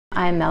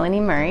I'm Melanie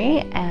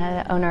Murray,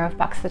 owner of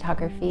Box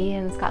Photography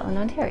in Scotland,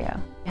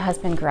 Ontario. My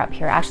husband grew up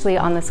here, actually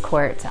on this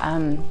court.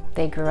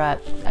 They grew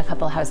up a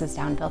couple houses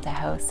down, built a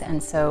house,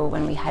 and so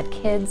when we had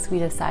kids, we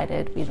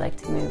decided we'd like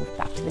to move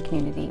back to the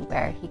community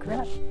where he grew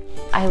up.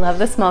 I love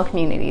the small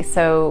community,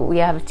 so we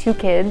have 2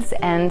 kids,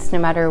 and no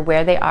matter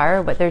where they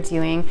are, what they're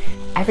doing,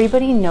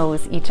 everybody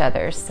knows each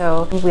other.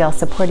 So we all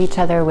support each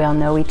other, we all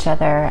know each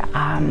other.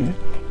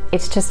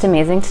 It's just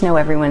amazing to know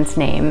everyone's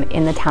name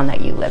in the town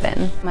that you live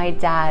in. My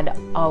dad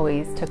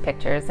always took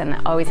pictures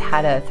and always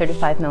had a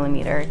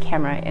 35mm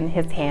camera in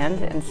his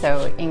hand, and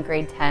so in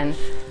grade 10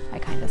 I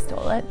kind of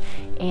stole it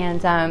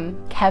and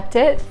kept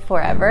it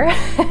forever.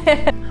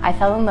 I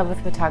fell in love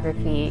with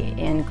photography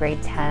in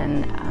grade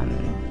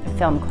 10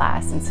 film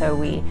class, and so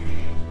we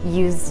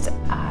used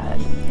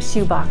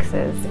shoe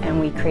boxes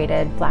and we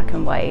created black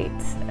and white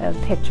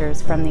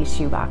pictures from these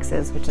shoe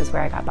boxes, which is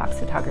where I got box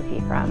photography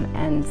from,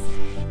 and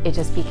it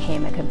just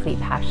became a complete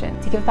passion.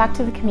 To give back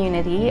to the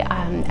community,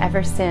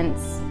 ever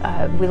since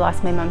we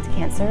lost my mom to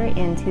cancer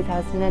in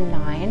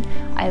 2009,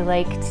 I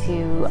like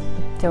to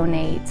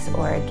donate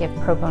or give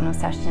pro bono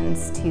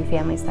sessions to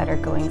families that are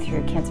going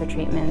through cancer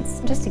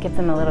treatments, just to give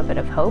them a little bit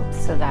of hope,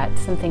 so that's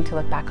something to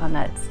look back on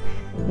that's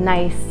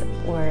nice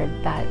or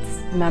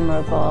that's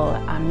memorable,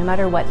 no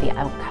matter what the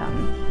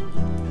outcome.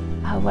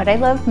 What I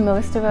love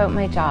most about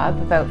my job,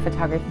 about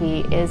photography,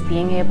 is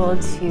being able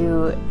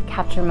to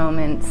capture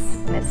moments.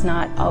 It's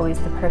not always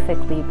the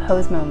perfectly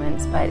posed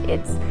moments, but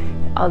it's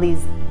all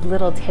these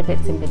little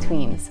tidbits in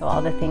between. So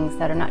all the things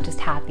that are not just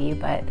happy,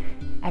 but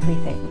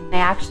everything. I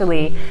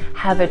actually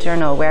have a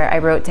journal where I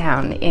wrote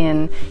down,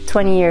 in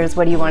 20 years,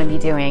 what do you want to be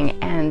doing?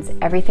 And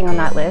everything on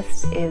that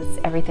list is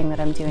everything that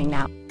I'm doing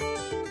now.